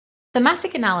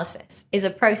Thematic analysis is a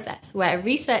process where a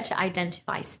researcher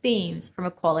identifies themes from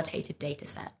a qualitative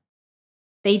dataset.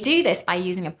 They do this by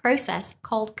using a process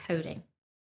called coding.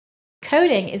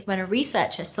 Coding is when a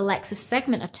researcher selects a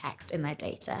segment of text in their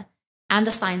data and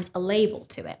assigns a label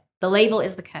to it. The label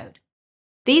is the code.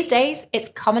 These days, it's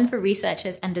common for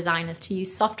researchers and designers to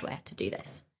use software to do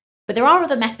this, but there are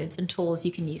other methods and tools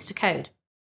you can use to code.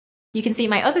 You can see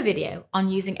my other video on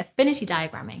using affinity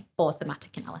diagramming for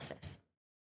thematic analysis.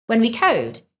 When we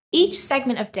code, each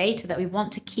segment of data that we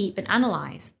want to keep and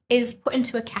analyze is put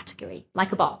into a category,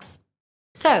 like a box.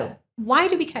 So, why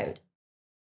do we code?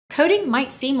 Coding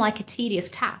might seem like a tedious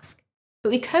task, but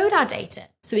we code our data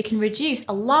so we can reduce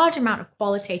a large amount of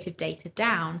qualitative data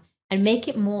down and make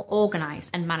it more organized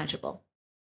and manageable.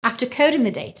 After coding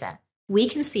the data, we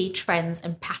can see trends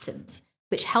and patterns,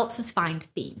 which helps us find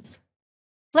themes.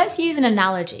 Let's use an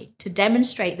analogy to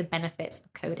demonstrate the benefits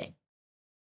of coding.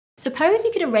 Suppose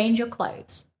you could arrange your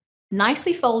clothes,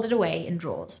 nicely folded away in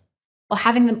drawers, or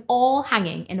having them all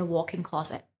hanging in a walk-in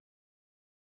closet.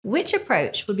 Which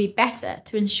approach would be better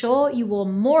to ensure you wore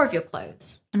more of your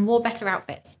clothes and wore better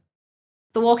outfits?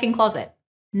 The walk-in closet,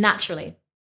 naturally.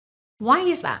 Why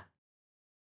is that?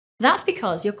 That's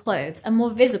because your clothes are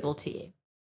more visible to you,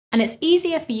 and it's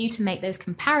easier for you to make those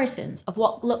comparisons of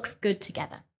what looks good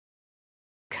together.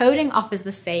 Coding offers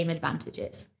the same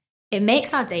advantages. It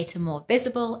makes our data more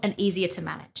visible and easier to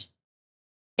manage.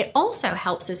 It also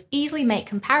helps us easily make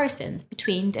comparisons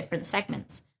between different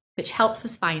segments, which helps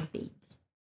us find themes.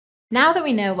 Now that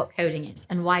we know what coding is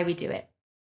and why we do it,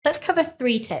 let's cover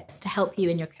 3 tips to help you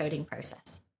in your coding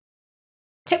process.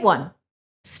 Tip 1.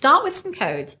 Start with some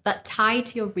codes that tie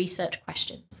to your research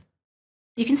questions.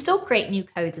 You can still create new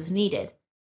codes as needed,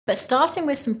 but starting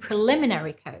with some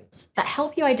preliminary codes that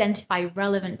help you identify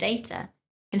relevant data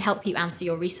can help you answer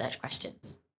your research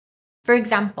questions. For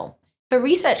example, if a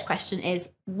research question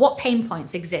is, what pain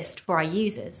points exist for our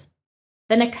users?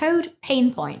 Then a code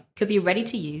pain point could be ready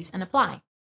to use and apply.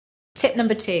 Tip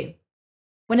number 2.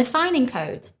 When assigning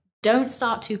codes, don't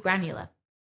start too granular.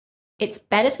 It's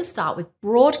better to start with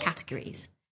broad categories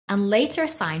and later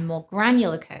assign more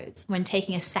granular codes when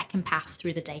taking a second pass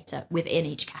through the data within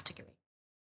each category.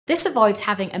 This avoids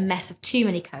having a mess of too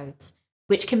many codes,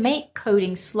 which can make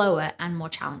coding slower and more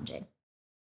challenging.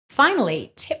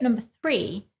 Finally, tip number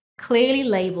 3, clearly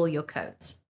label your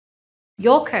codes.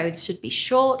 Your codes should be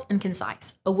short and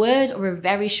concise. A word or a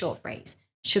very short phrase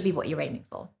should be what you're aiming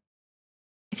for.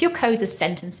 If your codes are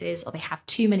sentences or they have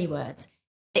too many words,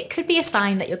 it could be a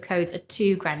sign that your codes are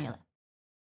too granular.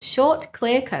 Short,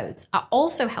 clear codes are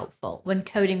also helpful when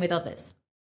coding with others.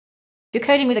 If you're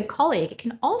coding with a colleague, it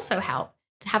can also help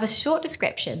to have a short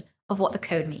description of what the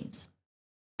code means.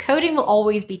 Coding will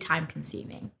always be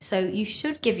time-consuming, so you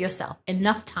should give yourself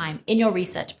enough time in your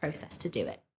research process to do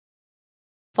it.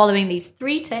 Following these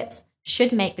 3 tips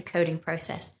should make the coding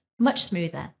process much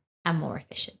smoother and more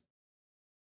efficient.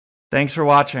 Thanks for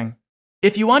watching.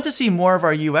 If you want to see more of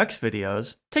our UX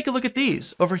videos, take a look at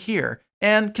these over here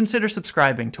and consider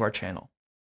subscribing to our channel.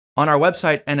 On our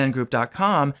website,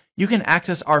 nngroup.com, you can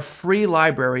access our free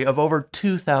library of over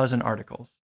 2,000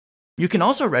 articles. You can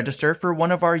also register for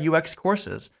one of our UX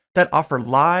courses that offer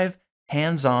live,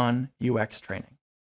 hands-on UX training.